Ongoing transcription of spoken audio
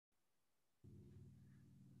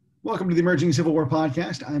Welcome to the Emerging Civil War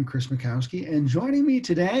Podcast. I'm Chris Mackowski, and joining me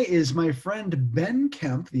today is my friend Ben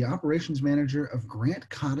Kemp, the operations manager of Grant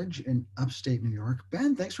Cottage in upstate New York.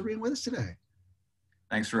 Ben, thanks for being with us today.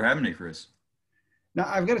 Thanks for having me, Chris. Now,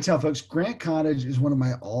 I've got to tell folks, Grant Cottage is one of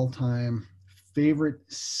my all-time favorite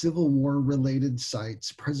Civil War related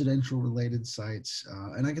sites, presidential related sites,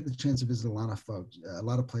 and I get the chance to visit a lot of folks, a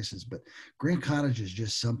lot of places, but Grant Cottage is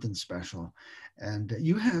just something special. And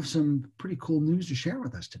you have some pretty cool news to share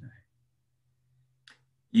with us today.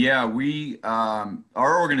 Yeah,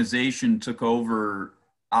 our organization took over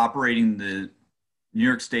operating the New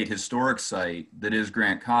York State Historic Site that is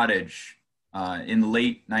Grant Cottage in the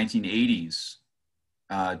late 1980s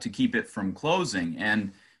to keep it from closing.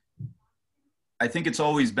 And I think it's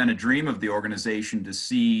always been a dream of the organization to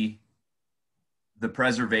see the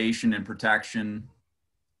preservation and protection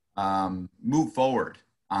move forward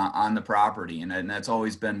on the property. And that's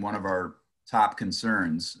always been one of our top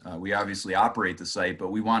concerns. We obviously operate the site, but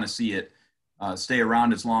we want to see it stay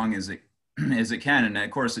around as long as it as it can. And of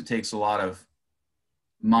course, it takes a lot of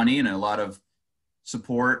money and a lot of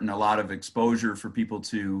support and a lot of exposure for people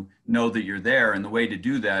to know that you're there. And the way to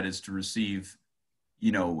do that is to receive,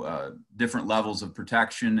 different levels of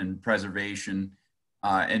protection and preservation.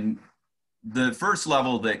 And the first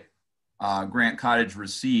level that Grant Cottage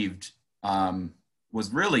received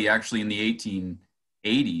was really actually in the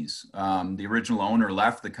 1880s. The original owner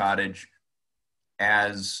left the cottage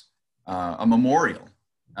as a memorial.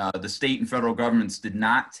 The state and federal governments did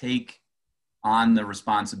not take on the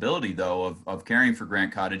responsibility, though, of caring for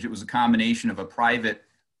Grant Cottage. It was a combination of a private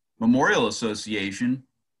memorial association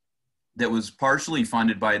that was partially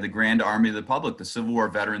funded by the Grand Army of the Public, the Civil War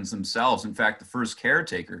veterans themselves. In fact, the first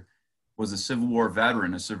caretaker was a Civil War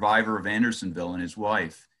veteran, a survivor of Andersonville, and his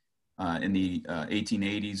wife in the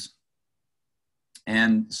 1880s.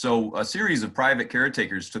 And so a series of private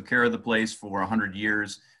caretakers took care of the place for 100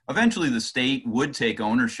 years. Eventually, the state would take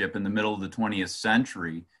ownership in the middle of the 20th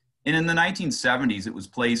century. And in the 1970s, it was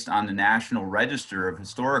placed on the National Register of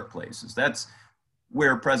Historic Places. That's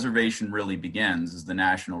where preservation really begins, is the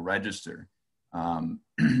National Register.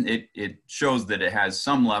 It shows that it has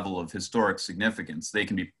some level of historic significance. They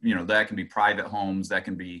can be, that can be private homes, that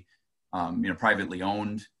can be, privately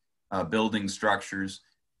owned building structures.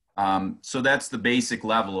 So that's the basic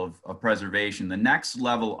level of preservation. The next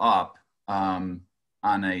level up on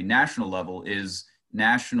a national level is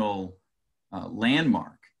national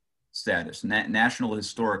landmark status, National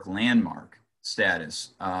Historic Landmark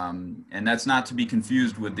status. And that's not to be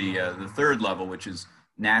confused with the third level, which is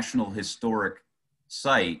National Historic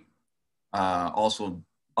Site, also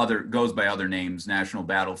goes by other names, national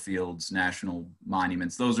battlefields, national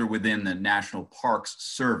monuments. Those are within the National Parks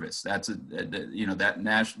Service. That's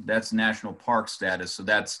that's national park status. So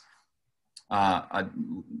that's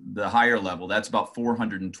the higher level. That's about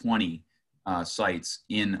 420 sites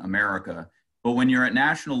in America. But when you're at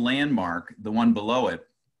National Landmark, the one below it,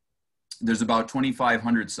 there's about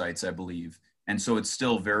 2,500 sites, I believe. And so it's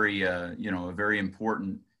still very, a very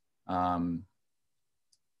important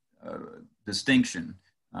distinction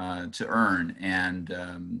to earn. And,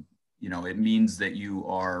 it means that you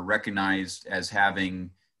are recognized as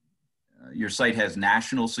having, your site has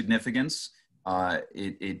national significance.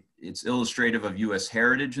 It's illustrative of U.S.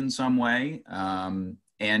 heritage in some way.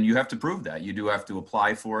 And you have to prove that. You do have to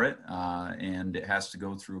apply for it, and it has to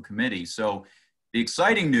go through a committee. So the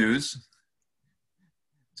exciting news,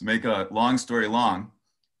 to make a long story long,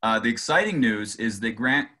 the exciting news is that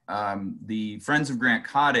the Friends of Grant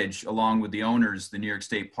Cottage, along with the owners, the New York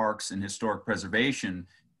State Parks and Historic Preservation,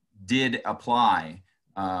 did apply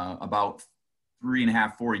about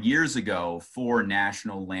 3.5, 4 years ago for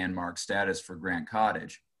national landmark status for Grant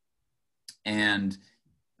Cottage. And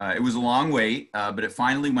it was a long wait, but it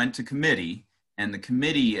finally went to committee, and the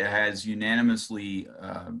committee has unanimously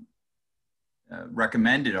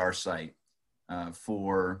recommended our site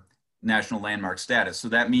for national landmark status. So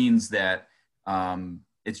that means that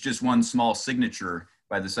it's just one small signature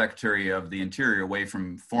by the Secretary of the Interior away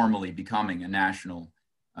from formally becoming a national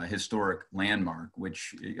historic landmark,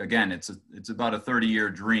 which again, it's about a 30-year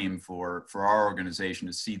dream for our organization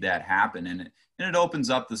to see that happen. And it opens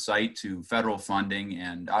up the site to federal funding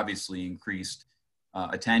and obviously increased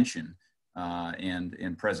attention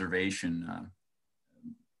and preservation,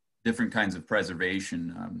 different kinds of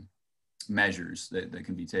preservation measures that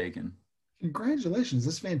can be taken. Congratulations.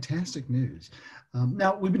 That's fantastic news.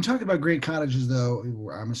 Now, we've been talking about Grant Cottages, though.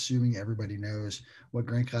 I'm assuming everybody knows what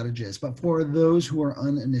Grant Cottage is. But for those who are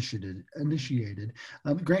uninitiated,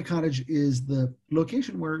 Grant Cottage is the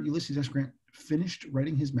location where Ulysses S. Grant finished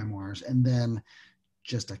writing his memoirs, and then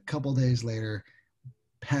just a couple days later,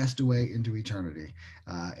 passed away into eternity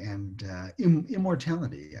and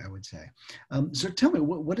immortality, I would say. So tell me,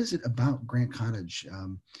 what is it about Grant Cottage,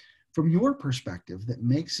 from your perspective, that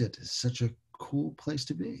makes it such a cool place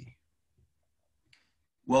to be?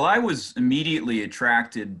 Well, I was immediately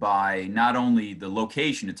attracted by not only the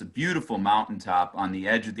location, it's a beautiful mountaintop on the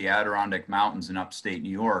edge of the Adirondack Mountains in upstate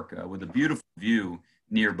New York, with a beautiful view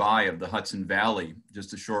nearby of the Hudson Valley,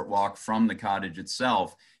 just a short walk from the cottage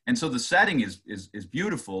itself. And so the setting is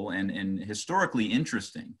beautiful and historically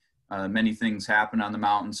interesting. Many things happen on the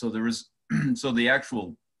mountain. So there was, so the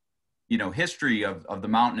actual, history of the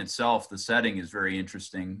mountain itself, the setting is very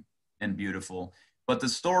interesting and beautiful. But the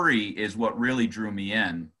story is what really drew me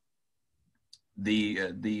in.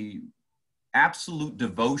 The absolute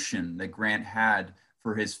devotion that Grant had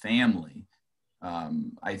for his family,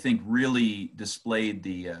 I think, really displayed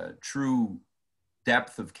the true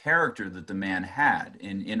depth of character that the man had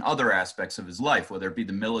in other aspects of his life, whether it be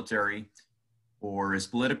the military or his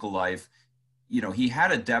political life. He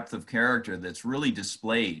had a depth of character that's really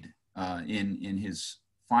displayed in his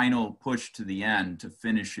final push to the end to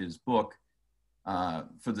finish his book,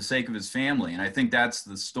 for the sake of his family. And I think that's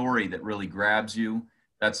the story that really grabs you.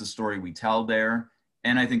 That's the story we tell there.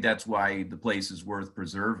 And I think that's why the place is worth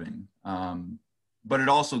preserving. But it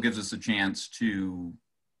also gives us a chance to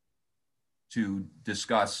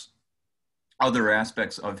discuss other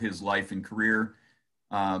aspects of his life and career,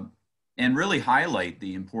 and really highlight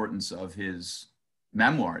the importance of his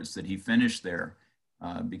memoirs that he finished there,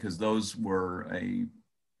 because those were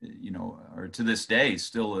or to this day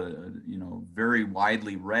still very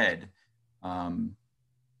widely read, and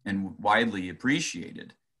widely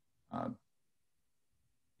appreciated,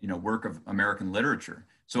 work of American literature.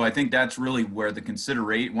 So I think that's really where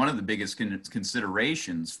one of the biggest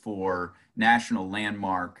considerations for national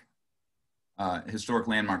landmark, historic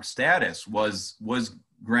landmark status was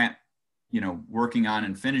Grant, working on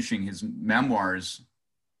and finishing his memoirs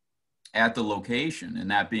at the location, and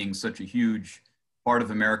that being such a huge part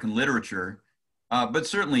of American literature. But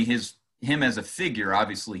certainly him as a figure,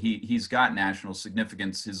 obviously he's got national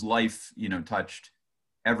significance. His life, touched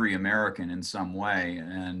every American in some way.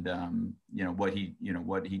 And, what he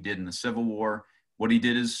did in the Civil War, what he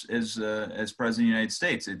did as President of the United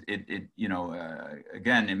States.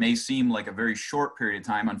 Again, it may seem like a very short period of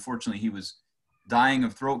time. Unfortunately, he was dying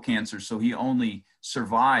of throat cancer, so he only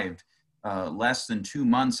survived less than 2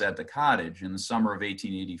 months at the cottage in the summer of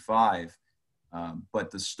 1885.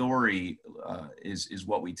 But the story is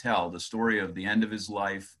what we tell, the story of the end of his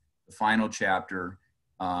life, the final chapter,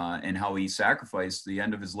 and how he sacrificed the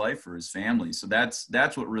end of his life for his family. So that's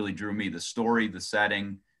what really drew me, the story, the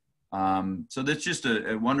setting. So that's just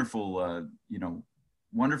a wonderful,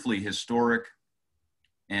 wonderfully historic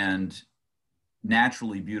and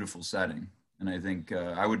naturally beautiful setting. And I think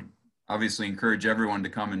I would obviously encourage everyone to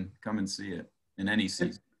come and see it in any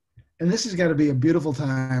season. And this has got to be a beautiful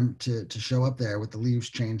time to show up there with the leaves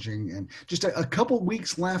changing and just a couple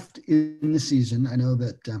weeks left in the season. I know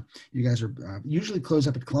that you guys are usually close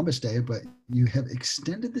up at Columbus Day, but you have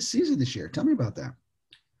extended the season this year. Tell me about that.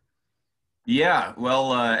 Yeah,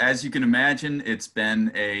 well, as you can imagine, it's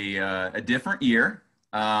been a different year.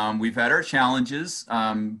 We've had our challenges,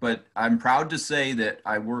 but I'm proud to say that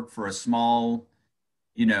I work for a small,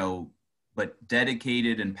 but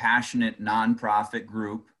dedicated and passionate nonprofit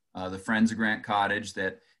group, the Friends of Grant Cottage,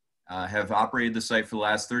 that have operated the site for the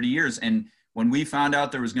last 30 years. And when we found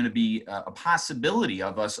out there was going to be a possibility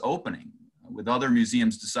of us opening, with other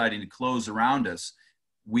museums deciding to close around us,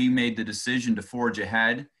 we made the decision to forge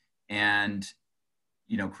ahead and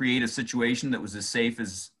create a situation that was as safe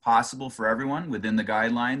as possible for everyone within the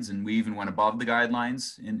guidelines. And we even went above the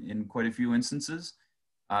guidelines in quite a few instances,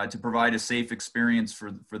 to provide a safe experience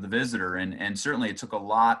for the visitor. And certainly it took a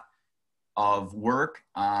lot of work,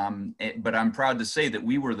 but I'm proud to say that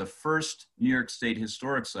we were the first New York State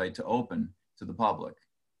historic site to open to the public.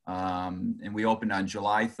 And we opened on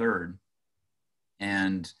July 3rd.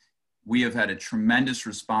 And we have had a tremendous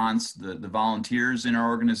response. The volunteers in our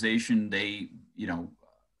organization, they've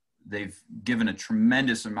given a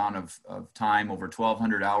tremendous amount of time, over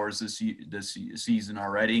 1,200 hours this season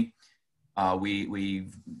already.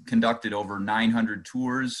 We've conducted over 900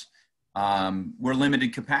 tours. We're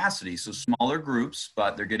limited capacity, so smaller groups,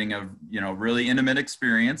 but they're getting a really intimate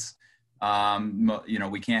experience.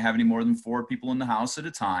 We can't have any more than 4 people in the house at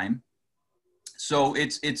a time. So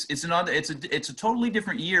it's a totally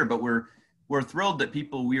different year, but we're thrilled that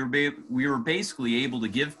we were basically able to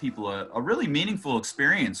give people a really meaningful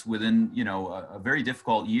experience within a very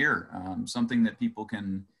difficult year, something that people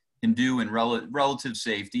can do in relative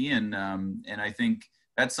safety, and I think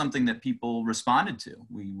that's something that people responded to.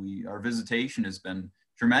 Our visitation has been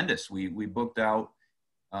tremendous. We booked out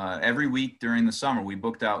every week during the summer. We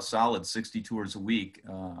booked out solid 60 tours a week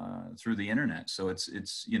through the internet. So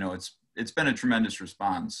it's been a tremendous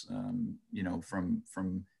response.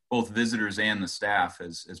 From both visitors and the staff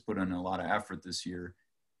has put in a lot of effort this year,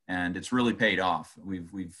 and it's really paid off.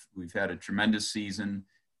 We've had a tremendous season.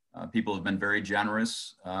 People have been very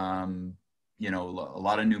generous. A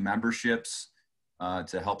lot of new memberships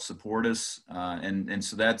to help support us. And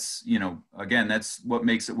so that's, again, that's what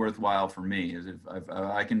makes it worthwhile for me, is if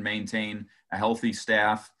I can maintain a healthy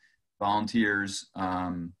staff, volunteers,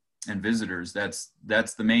 and visitors, that's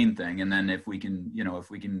the main thing. And then if we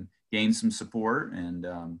can gain some support and,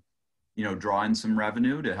 draw in some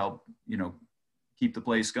revenue to help, keep the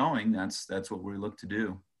place going, that's what we look to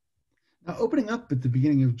do. Now, opening up at the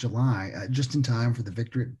beginning of July, just in time for the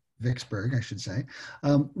victory at Vicksburg, I should say,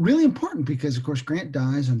 really important because, of course, Grant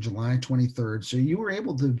dies on July 23rd. So you were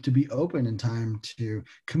able to be open in time to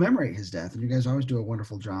commemorate his death. And you guys always do a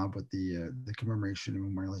wonderful job with the commemoration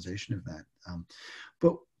and memorialization of that.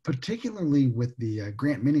 But particularly with the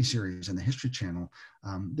Grant miniseries and the History Channel,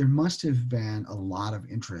 there must have been a lot of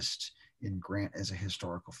interest in Grant as a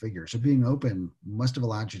historical figure. So being open must have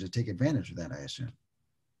allowed you to take advantage of that, I assume.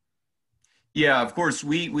 Yeah, of course,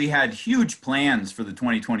 we had huge plans for the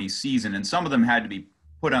 2020 season, and some of them had to be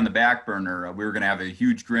put on the back burner. We were going to have a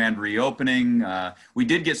huge grand reopening. We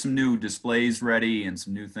did get some new displays ready and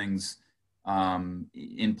some new things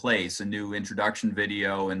in place, a new introduction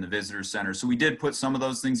video in the visitor center. So we did put some of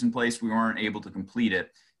those things in place. We weren't able to complete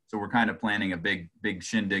it. So we're kind of planning a big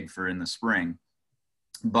shindig for in the spring.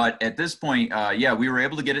 But at this point, we were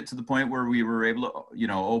able to get it to the point where we were able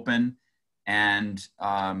to, open. And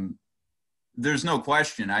there's no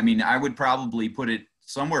question. I mean, I would probably put it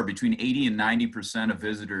somewhere between 80 and 90% of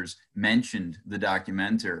visitors mentioned the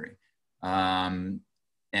documentary. And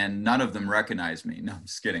none of them recognized me. No, I'm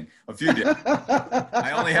just kidding. A few did.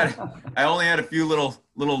 I only had a few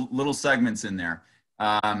little segments in there.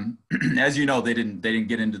 As you know, they didn't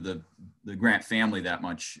get into the Grant family that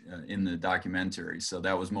much in the documentary. So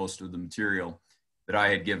that was most of the material that I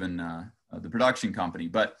had given the production company.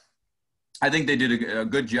 But I think they did a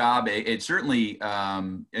good job. It certainly,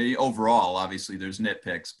 overall, obviously there's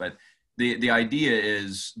nitpicks, but the idea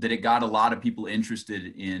is that it got a lot of people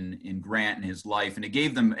interested in Grant and his life, and it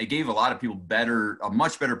gave a lot of people a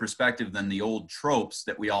much better perspective than the old tropes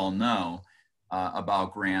that we all know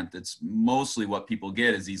about Grant. That's mostly what people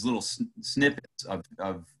get, is these little snippets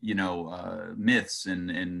of myths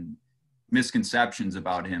and misconceptions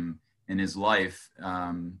about him and his life,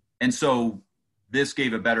 and so this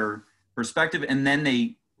gave a better perspective. And then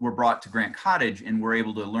they were brought to Grant Cottage and were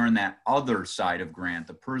able to learn that other side of Grant,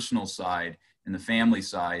 the personal side and the family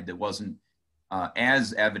side that wasn't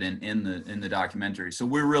as evident in the documentary. So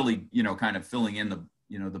we're really, kind of filling in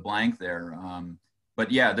the blank there.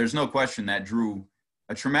 But yeah, there's no question that drew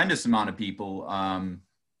a tremendous amount of people. And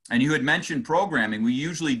you had mentioned programming. We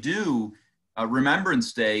usually do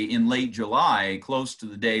Remembrance Day in late July, close to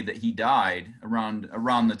the day that he died,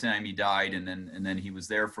 around the time he died, and then he was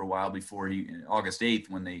there for a while before August 8th,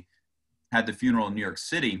 when they had the funeral in New York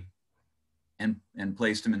City and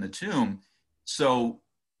placed him in the tomb. So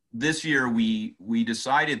this year we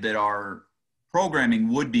decided that our programming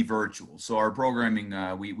would be virtual. So our programming,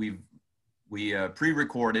 we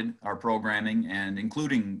pre-recorded our programming, and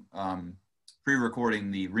including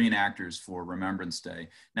pre-recording the reenactors for Remembrance Day.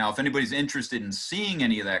 Now, if anybody's interested in seeing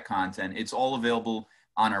any of that content, it's all available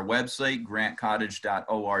on our website,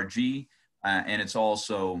 grantcottage.org, and it's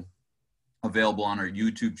also available on our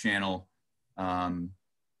YouTube channel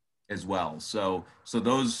as well. So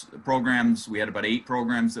those programs, we had about 8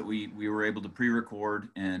 programs that we were able to pre-record,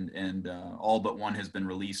 and all but one has been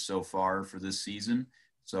released so far for this season.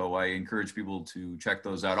 So I encourage people to check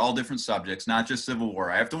those out. All different subjects, not just Civil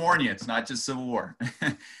War. I have to warn you, it's not just Civil War.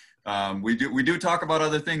 We do talk about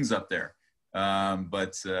other things up there.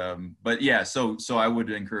 But yeah, so I would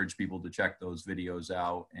encourage people to check those videos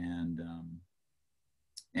out.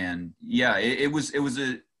 And yeah, it was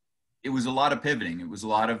a lot of pivoting. It was a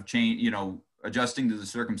lot of change, adjusting to the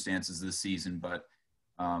circumstances this season, but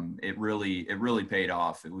it really paid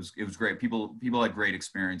off. It was great. People had great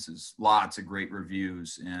experiences, lots of great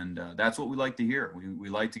reviews, and that's what we like to hear. We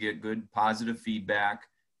like to get good, positive feedback,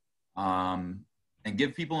 and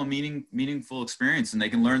give people a meaningful experience, and they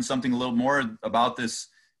can learn something a little more about this,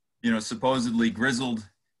 supposedly grizzled,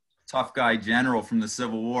 tough guy general from the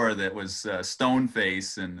Civil War that was stone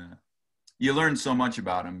face, and you learn so much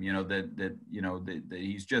about him. That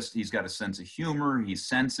he's got a sense of humor. He's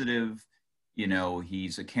sensitive. You know,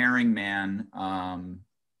 he's a caring man,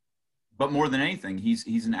 but more than anything,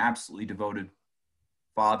 he's an absolutely devoted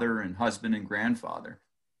father and husband and grandfather.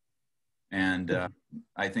 And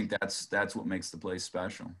I think that's what makes the place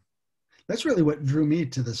special. That's really what drew me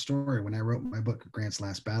to the story when I wrote my book, Grant's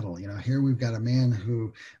Last Battle. You know, here we've got a man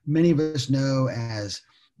who many of us know as,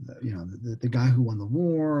 you know, the guy who won the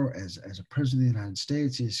war, as a president of the United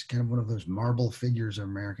States. He's kind of one of those marble figures of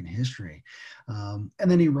American history. And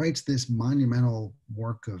then he writes this monumental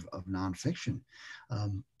work of nonfiction.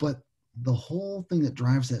 But the whole thing that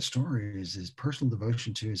drives that story is his personal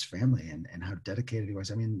devotion to his family and how dedicated he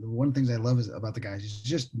was. I mean, one of the things I love is about the guy, he's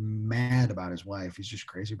just mad about his wife. He's just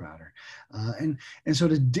crazy about her. And so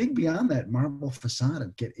to dig beyond that marble facade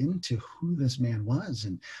and get into who this man was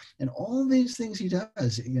and all these things he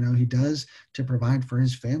does, you know, he does to provide for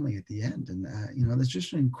his family at the end. And, you know, that's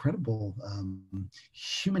just an incredible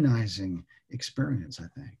humanizing experience,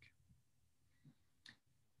 I think.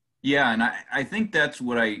 Yeah, and I think that's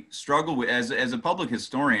what I struggle with as a public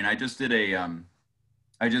historian. I just did a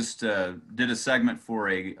segment for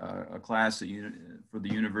a class for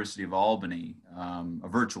the University of Albany, a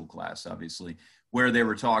virtual class, obviously, where they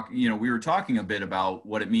were talking. You know, we were talking a bit about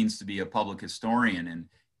what it means to be a public historian,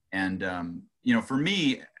 and you know, for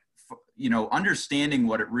me, you know, understanding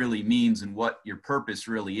what it really means and what your purpose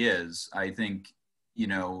really is. I think, you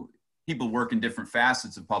know, people work in different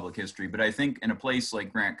facets of public history, but I think in a place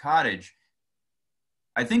like Grant Cottage,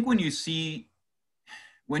 I think when you see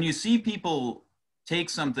people take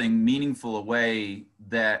something meaningful away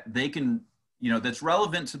that they can, you know, that's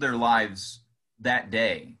relevant to their lives that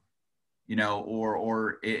day, you know,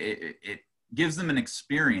 or it gives them an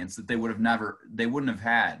experience that they wouldn't have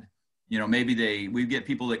had. You know, maybe we get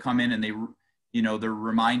people that come in and they, you know, they're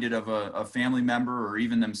reminded of a family member or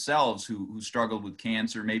even themselves who struggled with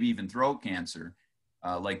cancer, maybe even throat cancer,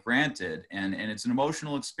 like Grant did. And it's an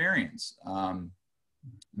emotional experience.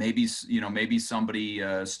 Maybe, you know, maybe somebody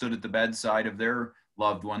stood at the bedside of their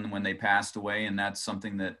loved one when they passed away, and that's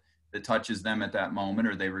something that touches them at that moment,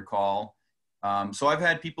 or they recall. So I've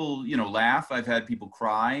had people, you know, laugh. I've had people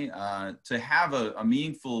cry. To have a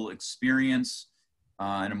meaningful experience,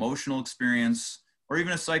 an emotional experience, or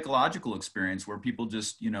even a psychological experience where people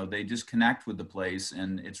just, you know, they just connect with the place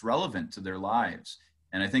and it's relevant to their lives.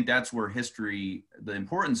 And I think that's where history, the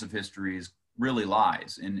importance of history really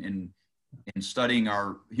lies in studying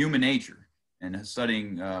our human nature and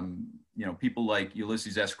studying, you know, people like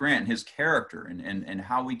Ulysses S. Grant and his character and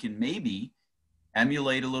how we can maybe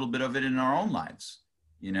emulate a little bit of it in our own lives.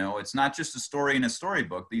 You know, it's not just a story in a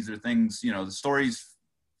storybook. These are things, you know, the stories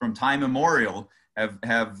from time immemorial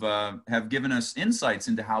have given us insights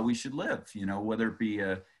into how we should live, you know, whether it be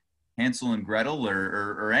Hansel and Gretel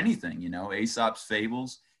or anything, you know, Aesop's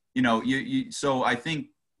fables, you know, so I think,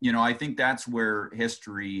 you know, I think that's where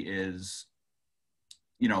history is,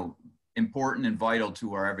 you know, important and vital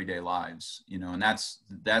to our everyday lives, you know, and that's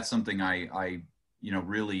something I you know,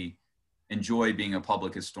 really enjoy being a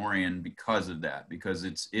public historian because of that, because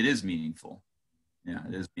it is meaningful. Yeah,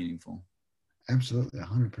 it is meaningful. Absolutely,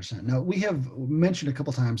 100%. Now, we have mentioned a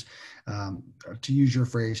couple times, to use your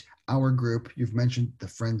phrase, our group. You've mentioned the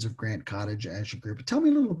Friends of Grant Cottage as your group. Tell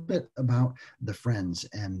me a little bit about the Friends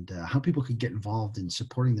and how people could get involved in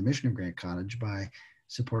supporting the mission of Grant Cottage by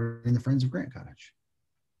supporting the Friends of Grant Cottage.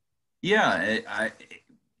 Yeah,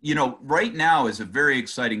 you know, right now is a very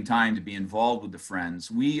exciting time to be involved with the Friends.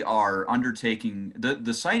 We are undertaking,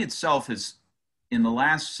 the site itself has, in the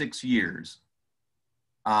last 6 years,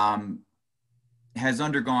 has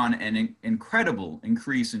undergone an incredible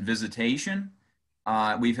increase in visitation.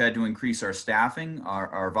 We've had to increase our staffing,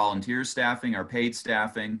 our volunteer staffing, our paid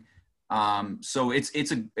staffing. So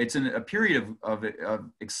it's a period of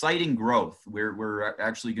exciting growth. We're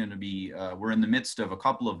actually going to be we're in the midst of a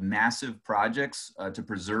couple of massive projects to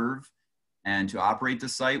preserve and to operate the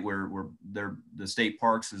site. Where the state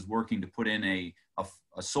parks is working to put in a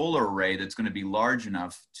solar array that's going to be large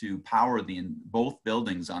enough to power both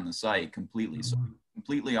buildings on the site completely. So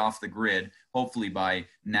completely off the grid, hopefully by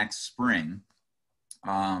next spring.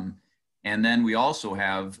 And then we also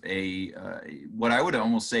have what I would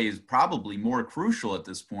almost say is probably more crucial at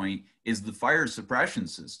this point is the fire suppression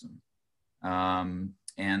system. And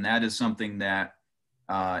that is something that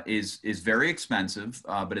is very expensive,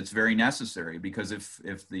 but it's very necessary, because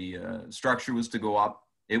if the structure was to go up,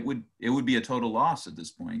 it would be a total loss at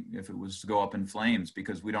this point if it was to go up in flames,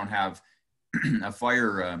 because we don't have a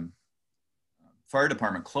fire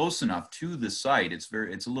department close enough to the site. It's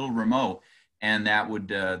a little remote, and that would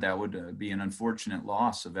be an unfortunate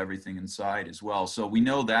loss of everything inside as well. So we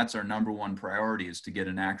know that's our number one priority, is to get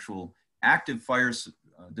an actual active fire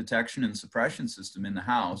detection and suppression system in the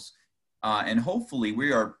house. And hopefully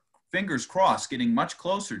we are, fingers crossed, getting much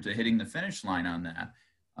closer to hitting the finish line on that.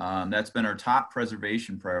 That's been our top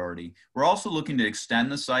preservation priority. We're also looking to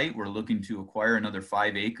extend the site. We're looking to acquire another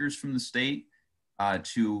 5 acres from the state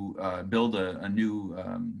to build a new,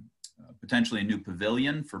 potentially a new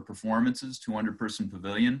pavilion for performances, 200-person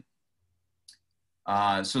pavilion.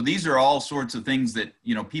 So these are all sorts of things that,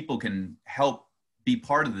 you know, people can help be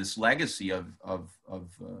part of this legacy of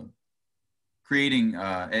creating,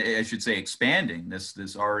 I should say, expanding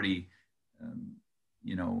this already,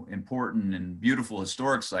 you know, important and beautiful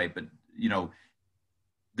historic site. But, you know,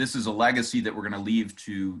 this is a legacy that we're going to leave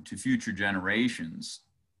to future generations,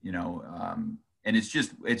 you know, and it's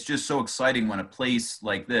just so exciting when a place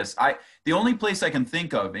like this, the only place I can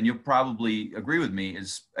think of, and you'll probably agree with me,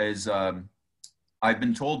 is I've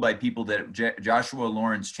been told by people that Joshua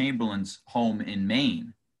Lawrence Chamberlain's home in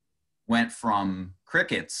Maine went from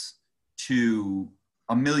crickets to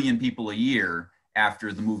 1 million people a year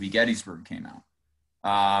after the movie Gettysburg came out.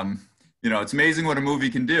 You know, it's amazing what a movie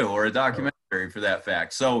can do, or a documentary for that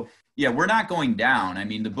fact. So yeah, we're not going down. I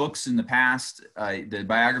mean, the books in the past, the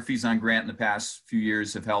biographies on Grant in the past few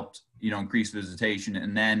years have helped, you know, increase visitation.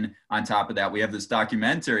 And then on top of that, we have this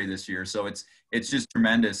documentary this year. So it's just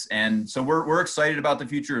tremendous. And so we're excited about the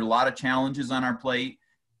future. A lot of challenges on our plate.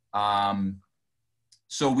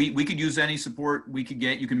 So we could use any support we could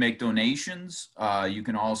get. You can make donations. You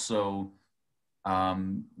can also,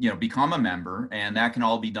 you know, become a member, and that can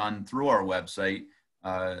all be done through our website,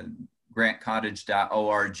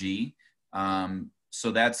 grantcottage.org.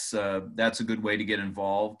 So that's a good way to get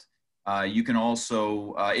involved. You can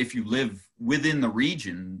also, if you live within the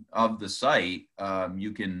region of the site,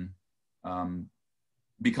 you can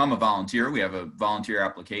become a volunteer. We have a volunteer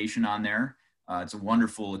application on there. It's a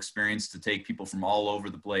wonderful experience to take people from all over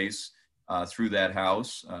the place through that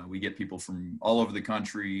house. We get people from all over the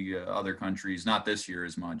country, other countries, not this year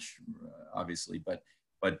as much, obviously, but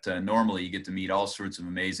normally you get to meet all sorts of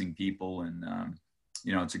amazing people, and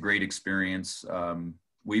you know, it's a great experience.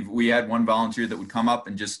 We had one volunteer that would come up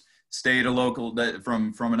and just stay at a local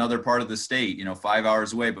from another part of the state, you know, 5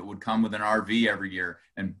 hours away, but would come with an RV every year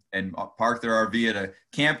and park their RV at a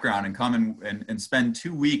campground and come and spend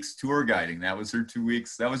 2 weeks tour guiding. That was her 2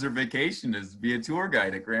 weeks. That was her vacation, is be a tour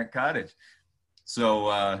guide at Grant Cottage.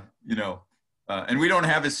 So, you know, and we don't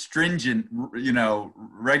have as stringent, you know,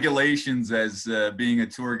 regulations as being a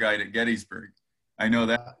tour guide at Gettysburg. I know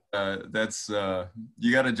that that's,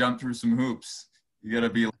 you got to jump through some hoops. You got to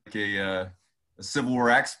be like a Civil War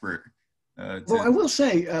expert. Well, I will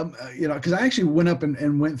say, you know, because I actually went up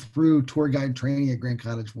and went through tour guide training at Grant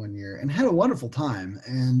Cottage one year and had a wonderful time.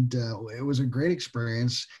 And it was a great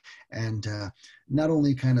experience. And not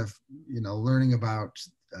only kind of, you know, learning about,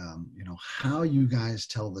 you know, how you guys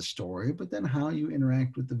tell the story, but then how you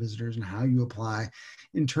interact with the visitors and how you apply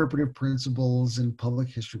interpretive principles and public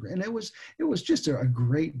history. And it was just a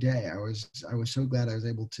great day. I was so glad I was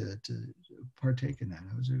able to partake in that.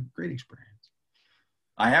 It was a great experience.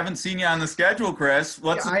 I haven't seen you on the schedule, Chris.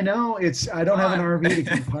 Yeah, I know. I don't have an RV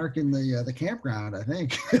to park in the campground, I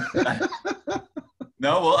think.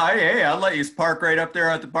 No, well, I'll let you park right up there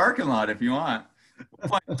at the parking lot if you want. We'll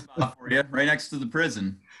find a spot for you right next to the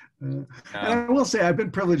prison. And I will say I've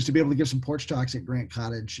been privileged to be able to give some porch talks at Grant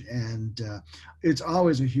Cottage, and it's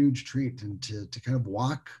always a huge treat and to kind of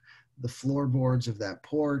walk the floorboards of that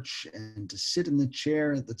porch and to sit in the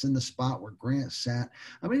chair that's in the spot where Grant sat.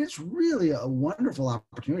 I mean, it's really a wonderful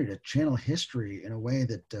opportunity to channel history in a way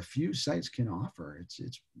that few sites can offer. It's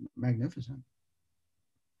magnificent.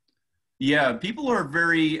 Yeah, people are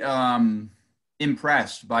very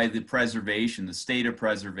impressed by the preservation, the state of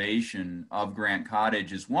preservation of Grant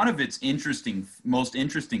Cottage is one of its most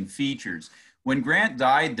interesting features. When Grant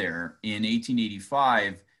died there in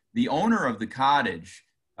 1885, the owner of the cottage,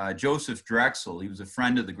 Joseph Drexel, he was a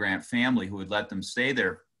friend of the Grant family who had let them stay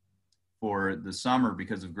there for the summer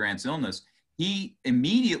because of Grant's illness. He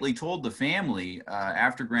immediately told the family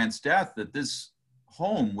after Grant's death that this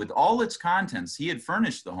home, with all its contents, he had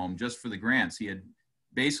furnished the home just for the Grants. He had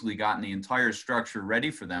basically gotten the entire structure ready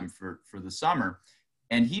for them for the summer.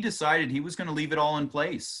 And he decided he was going to leave it all in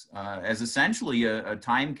place as essentially a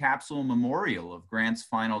time capsule memorial of Grant's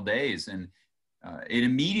final days. And it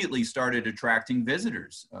immediately started attracting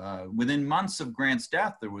visitors. Within months of Grant's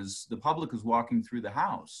death, the public was walking through the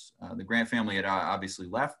house. The Grant family had obviously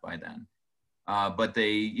left by then, but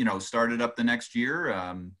they, you know, started up the next year.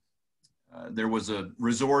 There was a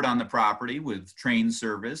resort on the property with train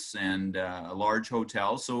service and a large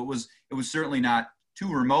hotel, so it was certainly not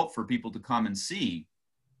too remote for people to come and see.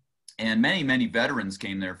 and many veterans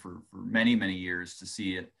came there for many years to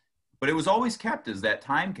see it. But it was always kept as that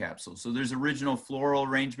time capsule. So there's original floral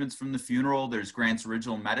arrangements from the funeral. There's Grant's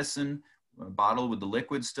original medicine, a bottle with the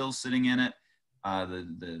liquid still sitting in it.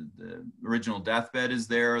 The original deathbed is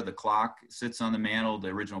there. The clock sits on the mantle. The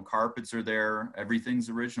original carpets are there. Everything's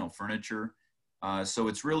original furniture. So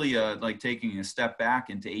it's really like taking a step back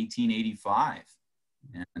into 1885.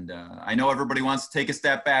 And I know everybody wants to take a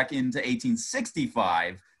step back into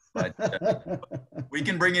 1865, but we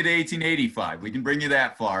can bring you to 1885. We can bring you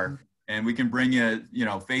that far, and we can bring you,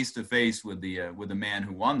 face to face with the man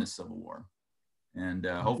who won the Civil War. And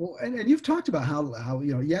well, and you've talked about how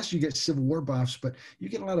yes, you get Civil War buffs, but you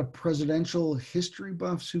get a lot of presidential history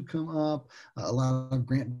buffs who come up, a lot of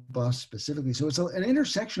Grant buffs specifically. So it's an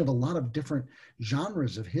intersection of a lot of different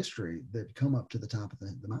genres of history that come up to the top of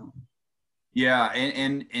the mountain. Yeah,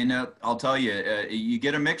 and I'll tell you, you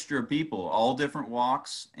get a mixture of people, all different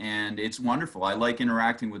walks, and it's wonderful. I like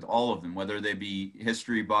interacting with all of them, whether they be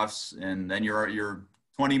history buffs, and then you're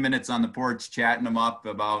 20 minutes on the porch chatting them up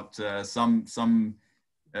about some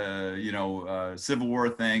Civil War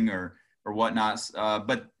thing or whatnot.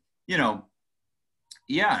 But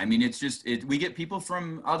yeah, I mean, it's just we get people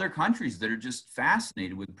from other countries that are just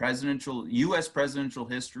fascinated with U.S. presidential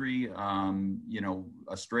history.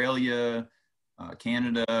 Australia,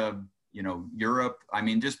 Canada, Europe. I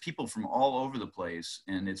mean, just people from all over the place,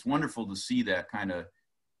 and it's wonderful to see that kind of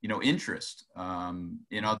interest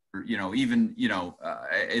in other,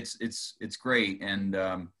 it's great. And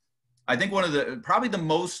I think one of probably the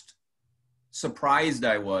most surprised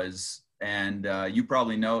I was, and you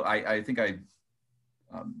probably know, I think I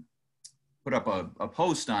put up a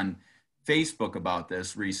post on Facebook about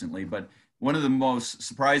this recently, but one of the most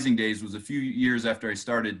surprising days was a few years after I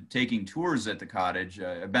started taking tours at the cottage.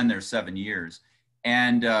 I've been there 7 years.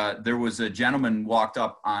 And there was a gentleman walked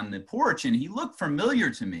up on the porch, and he looked familiar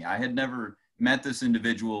to me. I had never met this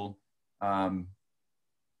individual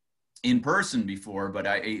in person before, but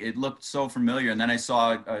it looked so familiar. And then I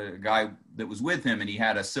saw a guy that was with him, and he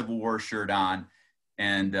had a Civil War shirt on,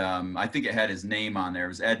 and I think it had his name on there. It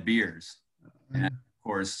was Ed Beers. And of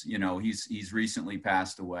course, he's recently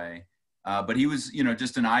passed away. But he was,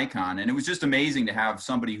 just an icon. And it was just amazing to have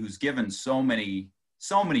somebody who's given so many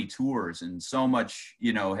tours and so much,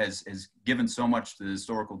 has given so much to the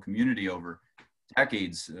historical community over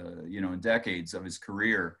decades, and decades of his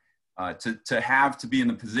career, to have to be in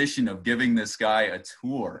the position of giving this guy a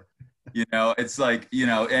tour. It's like,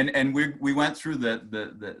 and we went through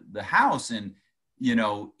the house, and,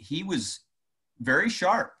 he was very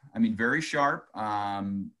sharp. I mean, very sharp.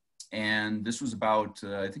 And this was about,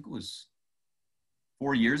 I think it was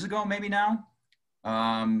 4 years ago, maybe now.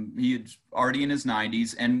 He had already in his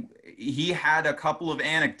 90s, and he had a couple of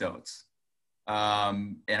anecdotes.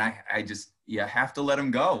 And I just, have to let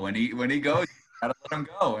him go when he goes. You gotta let him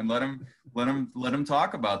go and let him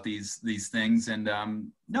talk about these things. And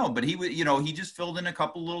no, but he would, he just filled in a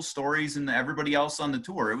couple little stories, and everybody else on the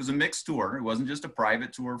tour. It was a mixed tour. It wasn't just a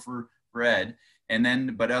private tour for Ed. And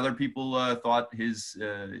then, but other people thought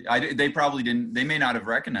they probably didn't. They may not have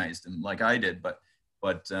recognized him like I did, but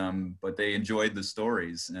they enjoyed the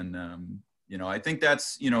stories. And I think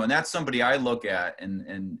that's, and that's somebody I look at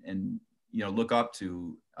and look up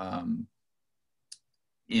to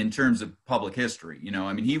in terms of public history.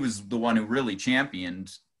 I mean, he was the one who really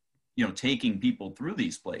championed, taking people through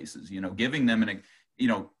these places, giving them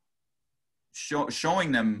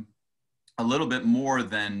showing them a little bit more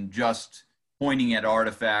than just pointing at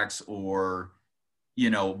artifacts or,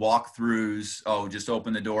 walkthroughs. Oh, just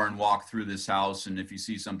open the door and walk through this house, and if you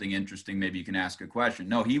see something interesting, maybe you can ask a question.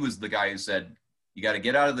 No, he was the guy who said, you got to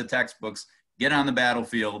get out of the textbooks, get on the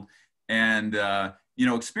battlefield, and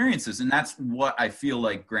experience this. And that's what I feel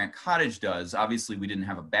like Grant Cottage does. Obviously, we didn't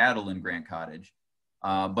have a battle in Grant Cottage,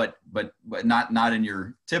 but not in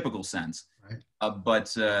your typical sense. Right.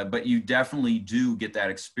 But you definitely do get that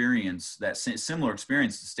experience, that similar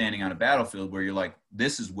experience to standing on a battlefield, where you're like,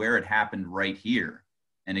 this is where it happened right here,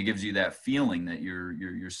 and it gives you that feeling that you're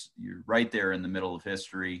right there in the middle of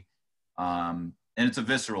history, and it's a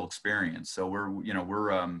visceral experience. So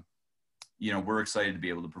we're excited to be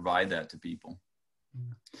able to provide that to people.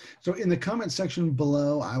 So in the comment section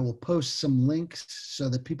below, I will post some links so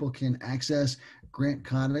that people can access Grant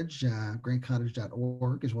Cottage,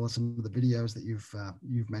 grantcottage.org, as well as some of the videos that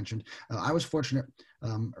you've mentioned. I was fortunate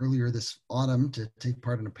earlier this autumn to take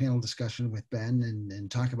part in a panel discussion with Ben and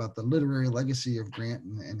talk about the literary legacy of Grant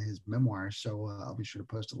and his memoirs. So I'll be sure to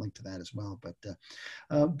post a link to that as well. But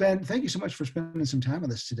Ben, thank you so much for spending some time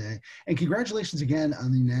with us today. And congratulations again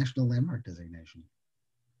on the National Landmark designation.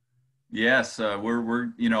 Yes,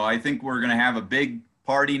 I think we're going to have a big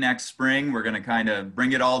party next spring. We're going to kind of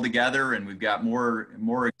bring it all together, and we've got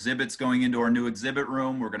more exhibits going into our new exhibit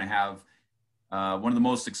room. We're going to have one of the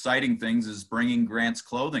most exciting things is bringing Grant's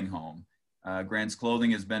clothing home. Grant's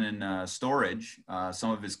clothing has been in storage.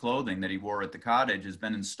 Some of his clothing that he wore at the cottage has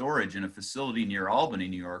been in storage in a facility near Albany,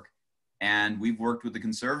 New York. And we've worked with the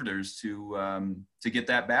conservators to get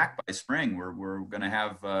that back by spring. We're going to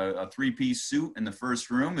have a three-piece suit in the first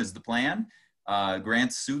room is the plan.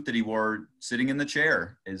 Grant's suit that he wore sitting in the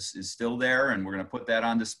chair is still there, and we're going to put that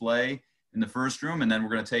on display in the first room. And then we're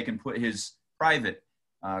going to take and put his private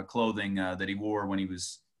clothing that he wore when he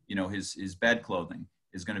was, his bed clothing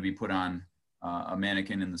is going to be put on a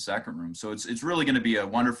mannequin in the second room. So it's really going to be a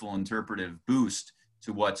wonderful interpretive boost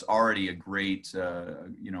to what's already a great,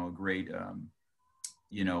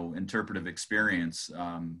 interpretive experience.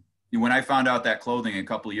 When I found out that clothing a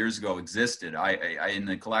couple of years ago existed, I in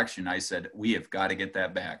the collection, I said, we have got to get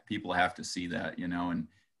that back. People have to see that, and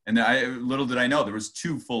little did I know there was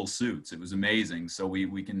 2 full suits. It was amazing. So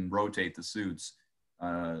we can rotate the suits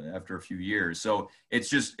after a few years. So it's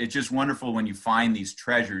just wonderful when you find these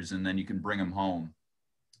treasures and then you can bring them home.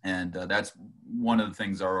 And that's one of the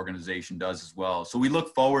things our organization does as well. So we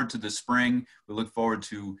look forward to the spring. We look forward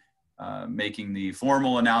to making the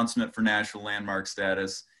formal announcement for national landmark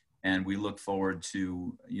status. And we look forward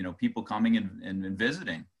to, people coming and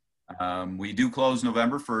visiting. We do close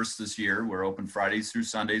November 1st this year. We're open Fridays through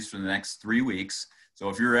Sundays for the next 3 weeks. So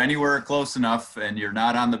if you're anywhere close enough and you're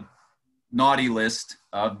not on the naughty list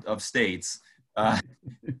of states, I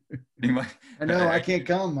know I can't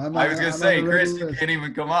come. I was going to say, Chris, you can't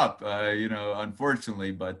even come up,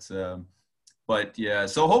 unfortunately, but yeah,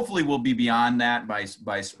 so hopefully we'll be beyond that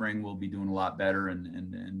by spring. We'll be doing a lot better.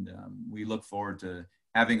 And we look forward to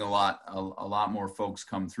having a lot more folks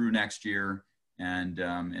come through next year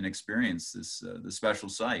and experience the special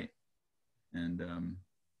site. And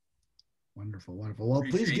wonderful. Well,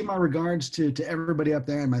 please give my regards to everybody up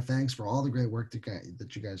there and my thanks for all the great work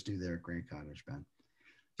that you guys do there at Grant Cottage, Ben.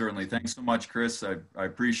 Certainly. Thanks so much, Chris. I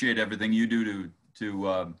appreciate everything you do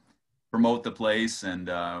to promote the place, and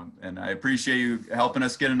I appreciate you helping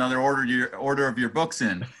us get another order of your books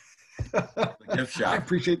in. The gift shop. I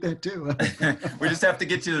appreciate that too. We just have to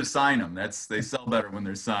get you to sign them. They sell better when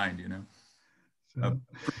they're signed, So,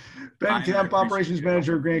 Ben Kemp, Operations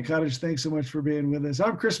Manager of Grant Cottage, thanks so much for being with us.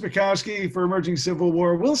 I'm Chris Mackowski for Emerging Civil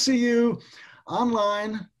War. We'll see you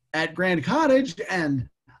online at Grant Cottage and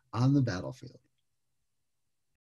on the battlefield.